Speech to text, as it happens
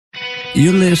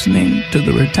You're listening to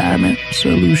the Retirement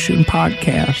Solution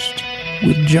Podcast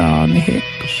with John Hicks.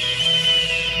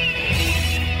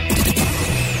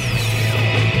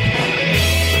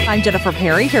 I'm Jennifer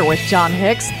Perry here with John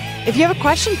Hicks. If you have a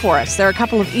question for us, there are a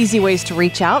couple of easy ways to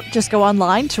reach out. Just go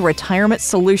online to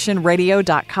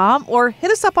retirementsolutionradio.com or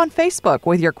hit us up on Facebook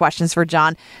with your questions for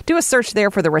John. Do a search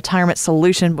there for the Retirement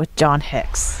Solution with John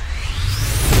Hicks.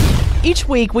 Each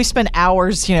week, we spend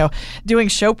hours, doing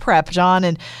show prep, John.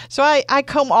 And so I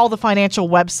comb all the financial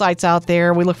websites out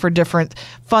there. We look for different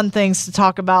fun things to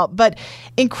talk about. But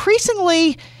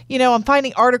increasingly, I'm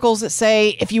finding articles that say,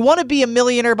 if you want to be a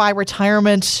millionaire by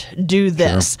retirement, do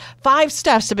this. Sure. 5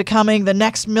 steps to becoming the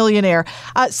next millionaire.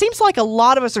 It seems like a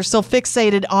lot of us are still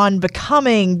fixated on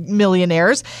becoming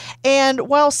millionaires. And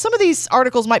while some of these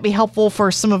articles might be helpful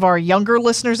for some of our younger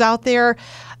listeners out there,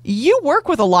 you work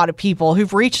with a lot of people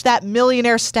who've reached that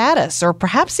millionaire status or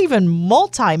perhaps even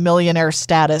multi-millionaire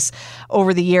status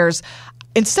over the years.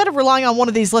 Instead of relying on one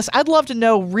of these lists, I'd love to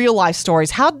know real life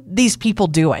stories. How these people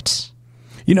do it.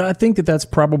 I think that's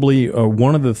probably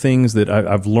one of the things that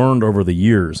I've learned over the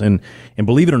years. And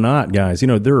believe it or not, guys,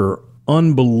 there are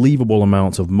unbelievable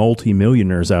amounts of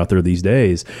multimillionaires out there these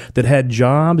days that had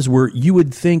jobs where you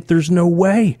would think there is no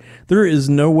way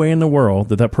in the world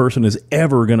that person is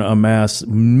ever going to amass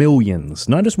millions,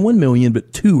 not just 1 million,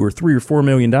 but $2 or $3 or $4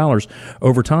 million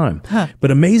over time. Huh. But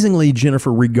amazingly,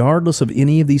 Jennifer, regardless of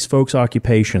any of these folks'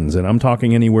 occupations, and I'm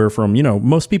talking anywhere from,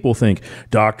 most people think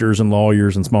doctors and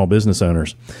lawyers and small business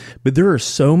owners, but there are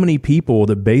so many people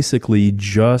that basically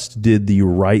just did the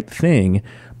right thing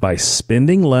by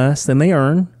spending less than they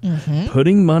earn,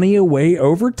 putting money away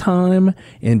over time,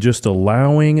 and just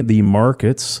allowing the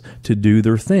markets to do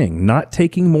their thing, not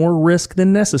taking more risk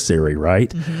than necessary,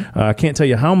 right? I can't tell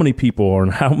you how many people are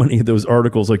in how many of those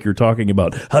articles like you're talking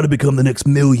about, how to become the next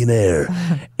millionaire.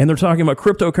 And they're talking about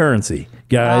cryptocurrency.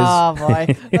 Guys, oh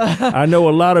boy. I know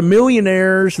a lot of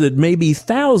millionaires that may be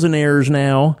thousandaires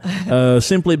now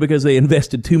simply because they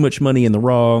invested too much money in the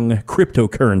wrong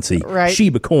cryptocurrency, right.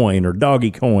 Shiba coin or doggy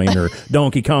coin or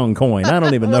Donkey Kong coin. I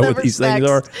don't even know what these things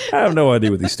are. I have no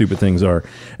idea what these stupid things are.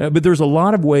 But there's a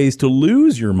lot of ways to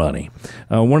lose your money.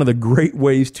 One of the great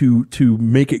ways to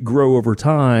make it grow over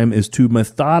time is to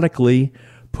methodically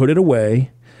put it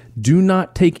away. Do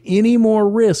not take any more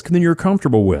risk than you're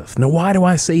comfortable with. Now, why do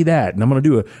I say that? And I'm going to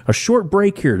do a short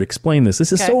break here to explain this.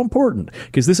 This is so important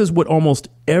because this is what almost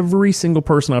every single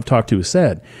person I've talked to has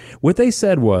said. What they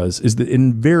said is that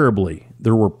invariably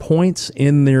there were points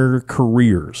in their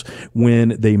careers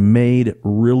when they made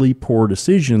really poor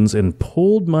decisions and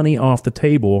pulled money off the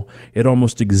table at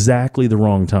almost exactly the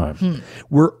wrong time.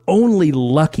 We're only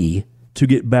lucky to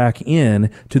get back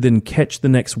in to then catch the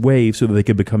next wave so that they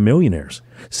could become millionaires.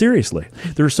 Seriously.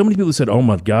 There are so many people who said, oh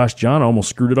my gosh, John, I almost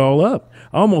screwed it all up.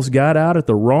 I almost got out at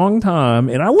the wrong time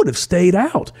and I would have stayed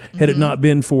out had it not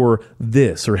been for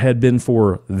this or had been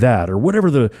for that or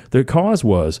whatever the cause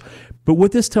was. But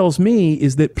what this tells me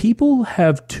is that people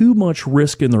have too much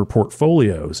risk in their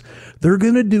portfolios. They're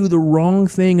going to do the wrong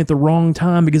thing at the wrong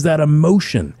time because that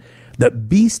emotion, that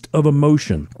beast of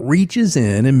emotion, reaches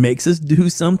in and makes us do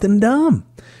something dumb.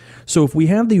 So if we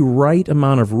have the right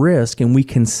amount of risk and we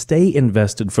can stay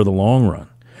invested for the long run,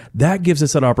 that gives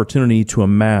us that opportunity to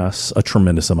amass a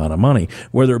tremendous amount of money,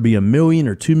 whether it be $1 million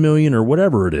or $2 million or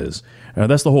whatever it is.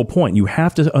 That's the whole point. You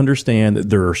have to understand that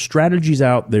there are strategies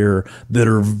out there that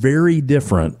are very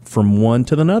different from one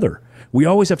to another. We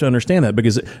always have to understand that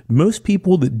because most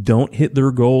people that don't hit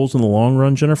their goals in the long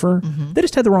run, Jennifer, they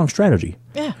just had the wrong strategy.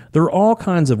 Yeah. There are all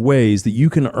kinds of ways that you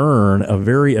can earn a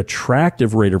very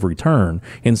attractive rate of return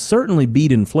and certainly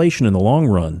beat inflation in the long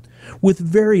run with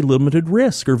very limited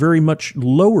risk or very much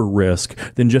lower risk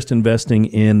than just investing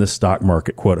in the stock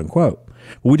market, quote unquote.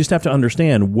 Well, we just have to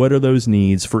understand what are those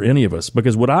needs for any of us.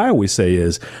 Because what I always say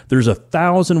is there's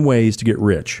 1,000 ways to get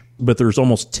rich, but there's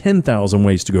almost 10,000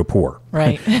 ways to go poor.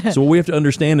 Right. So what we have to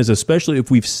understand is, especially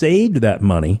if we've saved that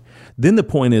money, then the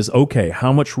point is, okay,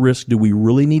 how much risk do we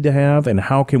really need to have? And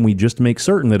how can we just make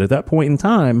certain that at that point in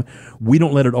time, we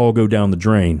don't let it all go down the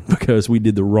drain because we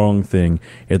did the wrong thing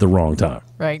at the wrong time.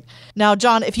 Right. Now,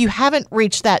 John, if you haven't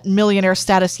reached that millionaire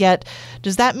status yet,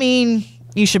 does that mean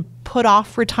you should put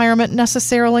off retirement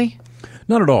necessarily?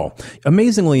 Not at all.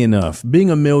 Amazingly enough, being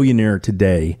a millionaire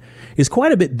today is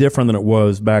quite a bit different than it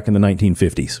was back in the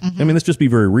 1950s. I mean, let's just be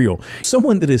very real.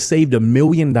 Someone that has saved $1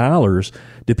 million,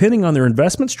 depending on their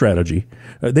investment strategy,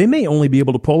 they may only be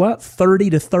able to pull out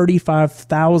 $30,000 to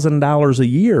 $35,000 a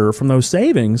year from those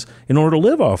savings in order to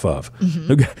live off of.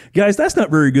 Guys, that's not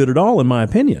very good at all, in my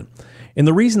opinion. And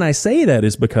the reason I say that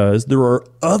is because there are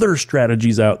other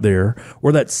strategies out there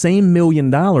where that same $1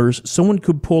 million, someone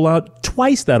could pull out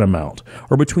twice that amount,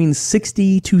 or between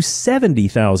 $60,000 to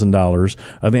 $70,000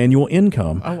 of annual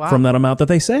income from that amount that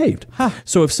they saved.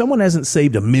 So if someone hasn't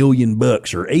saved $1 million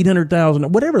or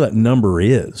 800,000, whatever that number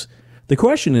is, the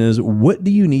question is, what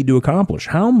do you need to accomplish?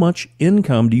 How much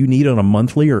income do you need on a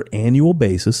monthly or annual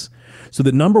basis so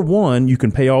that, number one, you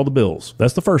can pay all the bills?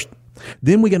 That's the first.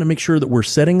 Then we got to make sure that we're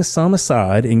setting some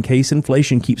aside in case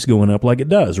inflation keeps going up like it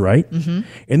does, right? Mm-hmm.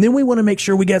 And then we want to make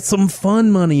sure we got some fun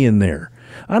money in there.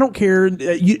 I don't care.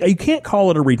 You can't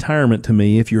call it a retirement to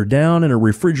me if you're down in a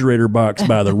refrigerator box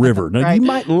by the river. Now, you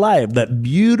might like that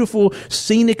beautiful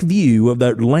scenic view of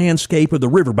that landscape of the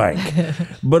riverbank,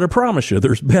 but I promise you,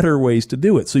 there's better ways to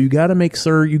do it. So you got to make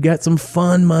sure you got some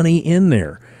fun money in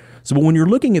there. So when you're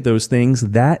looking at those things,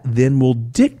 that then will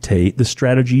dictate the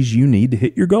strategies you need to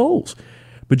hit your goals.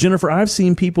 But Jennifer, I've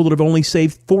seen people that have only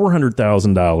saved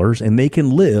 $400,000 and they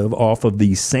can live off of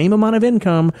the same amount of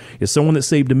income as someone that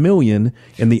saved $1 million.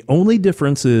 And the only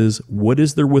difference is, what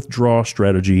is their withdrawal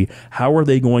strategy? How are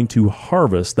they going to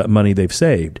harvest that money they've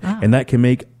saved? And that can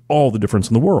make all the difference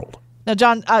in the world. Now,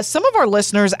 John, some of our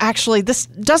listeners, actually, this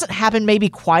doesn't happen maybe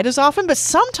quite as often, but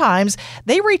sometimes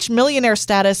they reach millionaire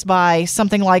status by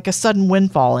something like a sudden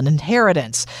windfall, an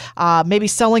inheritance, maybe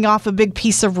selling off a big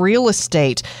piece of real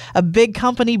estate, a big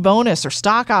company bonus or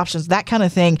stock options, that kind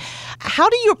of thing. How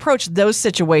do you approach those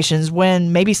situations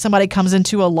when maybe somebody comes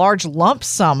into a large lump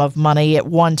sum of money at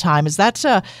one time? Is that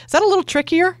a little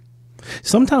trickier?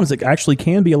 Sometimes it actually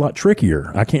can be a lot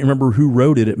trickier. I can't remember who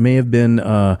wrote it. It may have been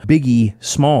Biggie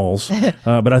Smalls,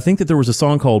 but I think that there was a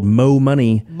song called Mo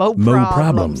Money, Mo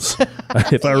Problems,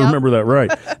 if I remember that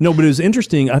right. No, but it was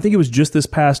interesting. I think it was just this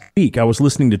past week. I was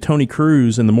listening to Tony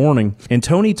Cruz in the morning, and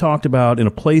Tony talked about in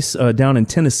a place down in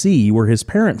Tennessee where his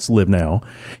parents live now,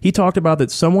 he talked about that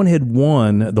someone had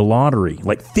won the lottery,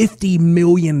 like $50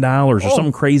 million or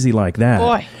something crazy like that.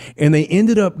 Boy. And they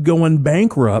ended up going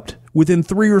bankrupt within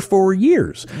 3 or 4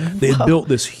 years. They had built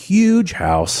this huge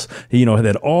house,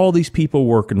 had all these people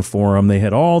working for them. They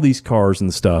had all these cars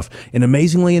and stuff. And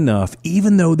amazingly enough,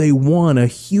 even though they won a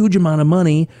huge amount of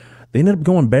money, they ended up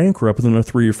going bankrupt within a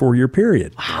 3 or 4 year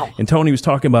period. Wow. And Tony was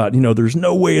talking about, there's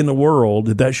no way in the world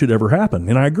that should ever happen.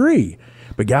 And I agree.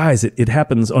 But guys, it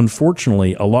happens,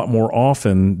 unfortunately, a lot more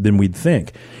often than we'd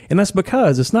think. And that's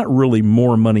because it's not really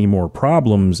more money, more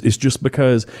problems. It's just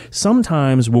because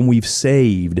sometimes when we've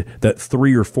saved that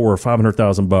 $300,000 or $400,000 or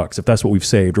 $500,000, if that's what we've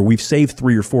saved, or we've saved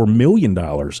 $3 or $4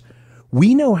 million,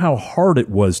 we know how hard it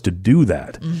was to do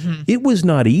that. Mm-hmm. It was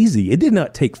not easy. It did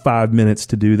not take 5 minutes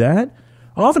to do that.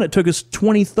 Often it took us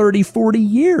 20, 30, 40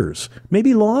 years,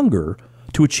 maybe longer,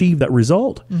 to achieve that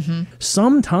result. Mm-hmm.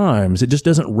 Sometimes it just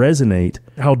doesn't resonate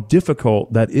how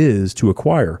difficult that is to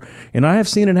acquire. And I have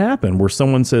seen it happen where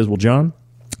someone says, well, John,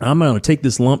 I'm going to take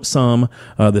this lump sum,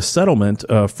 the settlement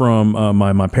from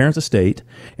my parents' estate,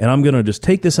 and I'm going to just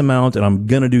take this amount and I'm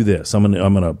going to do this. I'm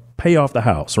going to pay off the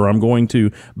house, or I'm going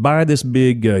to buy this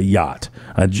big yacht.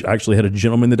 I actually had a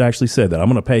gentleman that actually said that. I'm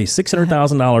going to pay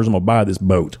 $600,000. I'm going to buy this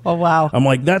boat. Oh, wow. I'm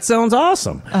like, that sounds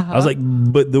awesome. I was like,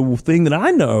 but the thing that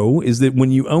I know is that when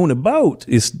you own a boat,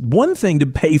 it's one thing to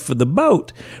pay for the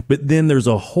boat, but then there's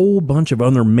a whole bunch of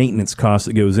other maintenance costs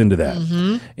that goes into that.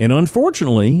 Mm-hmm. And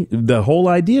unfortunately, the whole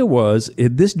idea was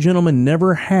this gentleman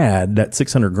never had that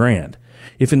 $600,000.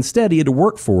 If instead he had to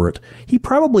work for it, he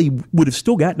probably would have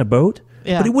still gotten a boat.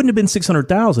 Yeah. But it wouldn't have been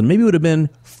 $600,000. Maybe it would have been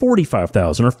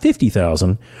 $45,000 or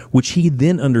 $50,000, which he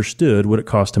then understood what it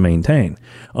cost to maintain.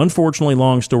 Unfortunately,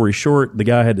 long story short, the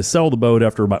guy had to sell the boat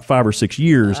after about 5 or 6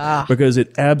 years because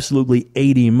it absolutely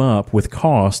ate him up with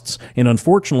costs. And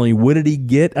unfortunately, what did he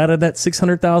get out of that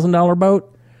 $600,000 boat?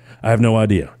 I have no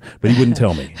idea, but he wouldn't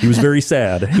tell me. He was very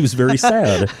sad. He was very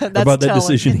sad about that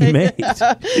decision he made.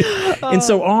 And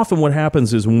so often what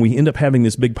happens is when we end up having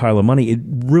this big pile of money, it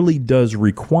really does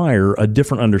require a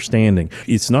different understanding.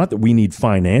 It's not that we need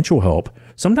financial help.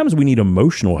 Sometimes we need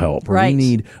emotional help, or we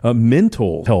need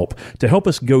mental help to help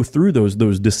us go through those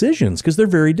decisions, because they're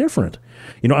very different.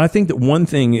 I think that one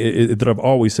thing that I've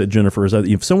always said, Jennifer, is that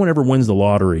if someone ever wins the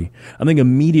lottery, I think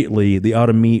immediately they ought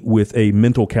to meet with a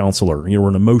mental counselor, or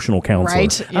an emotional counselor.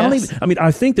 Right. Yes.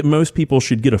 I think that most people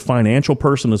should get a financial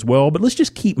person as well, but let's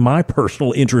just keep my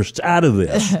personal interests out of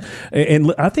this.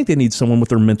 And I think they need someone with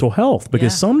their mental health,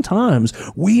 because sometimes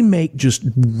we make just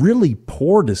really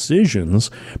poor decisions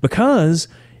because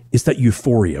it's that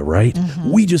euphoria, right?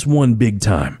 We just won big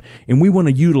time and we want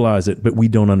to utilize it, but we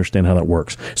don't understand how that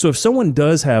works. So if someone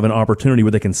does have an opportunity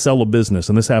where they can sell a business,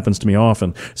 and this happens to me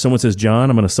often, someone says, John,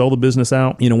 I'm going to sell the business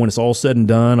out. When it's all said and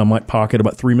done, I might pocket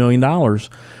about $3 million.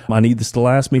 I need this to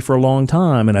last me for a long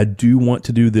time. And I do want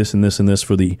to do this and this and this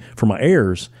for my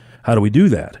heirs. How do we do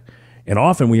that? And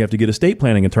often we have to get estate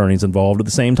planning attorneys involved at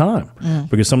the same time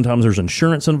because sometimes there's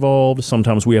insurance involved.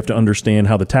 Sometimes we have to understand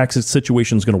how the tax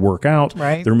situation is going to work out.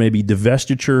 Right. There may be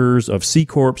divestitures of C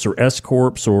Corps or S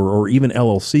Corps or even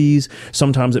LLCs.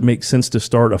 Sometimes it makes sense to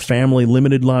start a family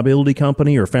limited liability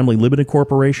company or family limited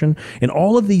corporation. And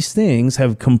all of these things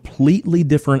have completely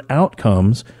different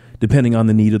outcomes depending on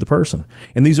the need of the person.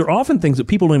 And these are often things that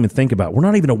people don't even think about. We're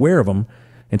not even aware of them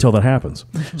until that happens.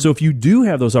 So if you do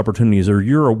have those opportunities, or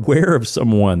you're aware of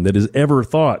someone that has ever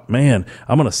thought, man,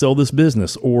 I'm going to sell this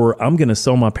business, or I'm going to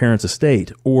sell my parents'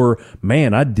 estate, or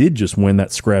man, I did just win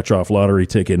that scratch off lottery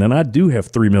ticket and I do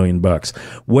have $3 million.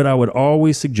 What I would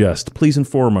always suggest, please and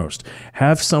foremost,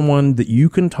 have someone that you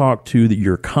can talk to that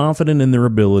you're confident in their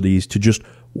abilities to just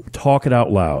talk it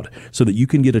out loud so that you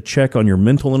can get a check on your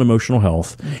mental and emotional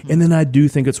health. And then I do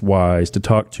think it's wise to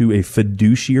talk to a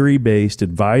fiduciary-based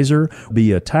advisor,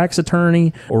 be a tax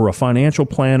attorney or a financial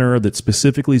planner that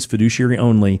specifically is fiduciary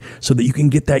only, so that you can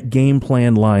get that game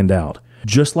plan lined out.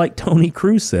 Just like Tony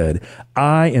Cruz said,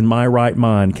 I, in my right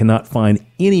mind, cannot find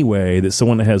any way that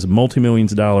someone that has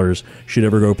multi-millions of dollars should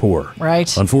ever go poor.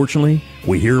 Right. Unfortunately,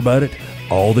 we hear about it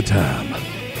all the time.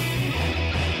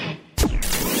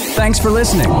 Thanks for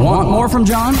listening. Want more from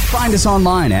John? Find us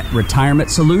online at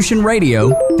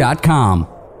retirementsolutionradio.com.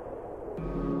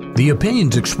 The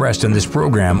opinions expressed in this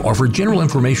program are for general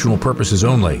informational purposes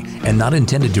only and not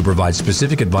intended to provide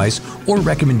specific advice or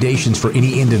recommendations for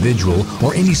any individual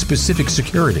or any specific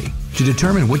security. To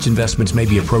determine which investments may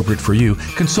be appropriate for you,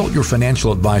 consult your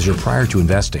financial advisor prior to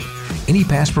investing. Any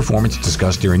past performance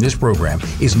discussed during this program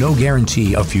is no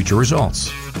guarantee of future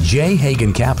results. J.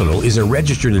 Hagan Capital is a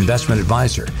registered investment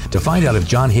advisor. To find out if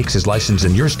John Hicks is licensed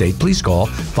in your state, please call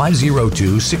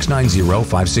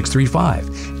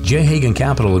 502-690-5635. J. Hagan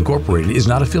Capital Incorporated is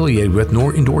not affiliated with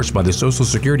nor endorsed by the Social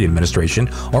Security Administration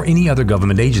or any other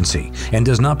government agency and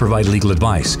does not provide legal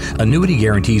advice. Annuity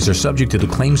guarantees are subject to the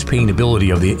claims paying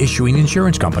ability of the issuing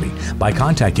insurance company. By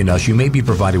contacting us, you may be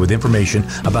provided with information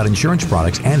about insurance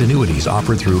products and annuities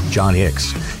offered through John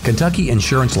Hicks. Kentucky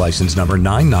Insurance License Number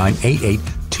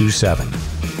 998827.